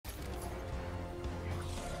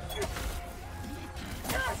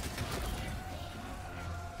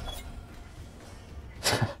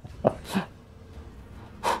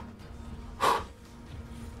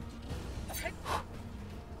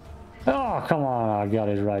Oh, come on, I got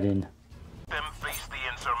it right in. Them face the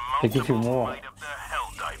They give you insurmountable more. might of the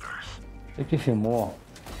Helldivers. They give you more.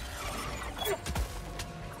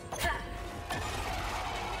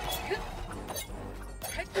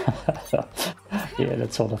 Yeah,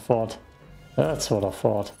 that's what I thought. That's what I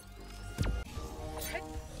thought.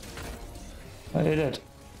 I hit it.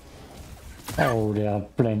 Oh, there are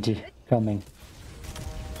plenty coming.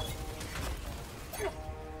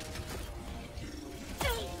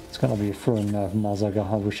 It's gonna be a throwing knife massacre.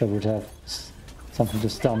 I wish I would have something to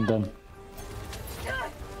stun them.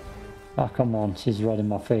 Ah, come on, she's right in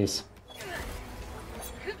my face.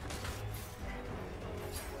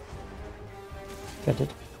 Get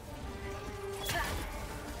it?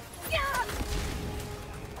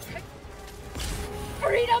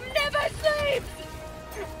 Freedom never sleeps!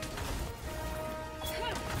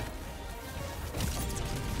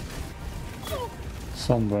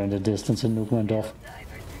 Somewhere in the distance a nuke went off.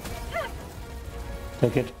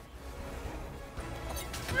 Take it.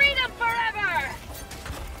 Freedom forever!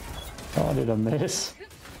 Oh, did I miss?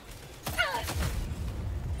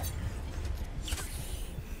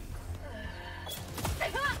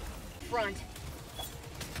 Front.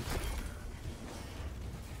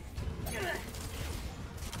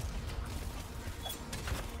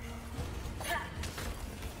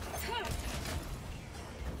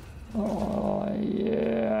 Oh,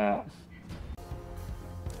 yeah.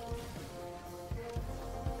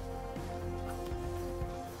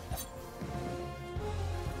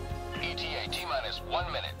 ETA T-minus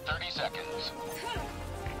 1 minute, 30 seconds.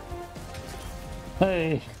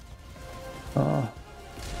 Hey. Oh,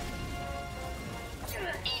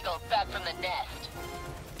 Eagle back from the nest.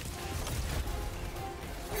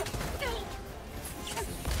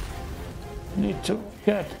 need to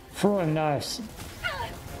get throwing knives.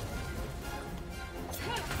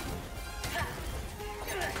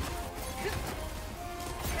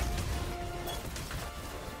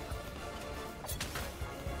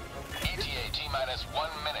 ETA T-minus 1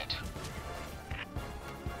 minute.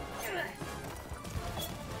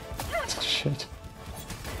 Shit.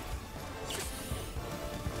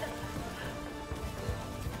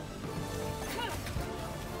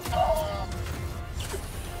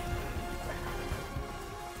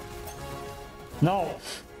 No!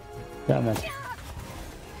 Damn it.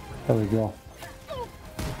 There we go.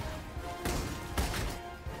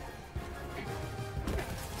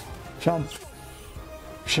 Jump!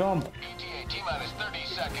 Jump! ETA T-minus 30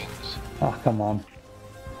 seconds. Ah, come on.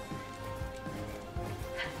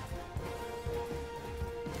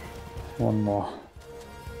 One more.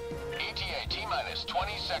 ETA T-minus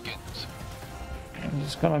 20 seconds. I'm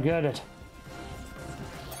just gonna get it.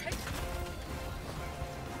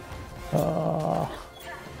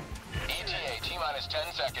 ETA T-minus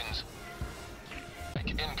 10 seconds.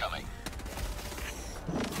 Incoming.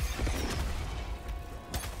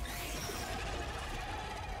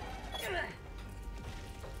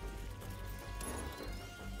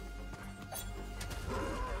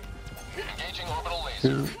 Engaging orbital laser.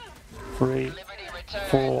 2, 3, Liberty return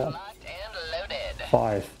 4, locked and loaded.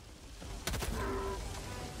 5.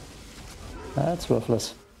 That's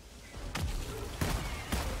worthless.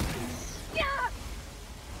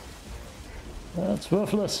 That's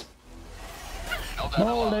worthless.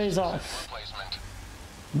 No laser. Replacement.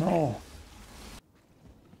 No.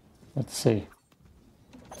 Let's see.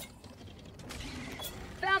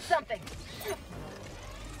 Found something.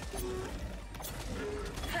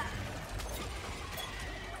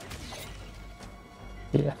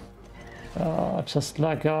 Yeah. Just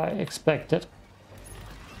like I expected.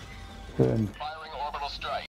 Boom. Firing orbital strike.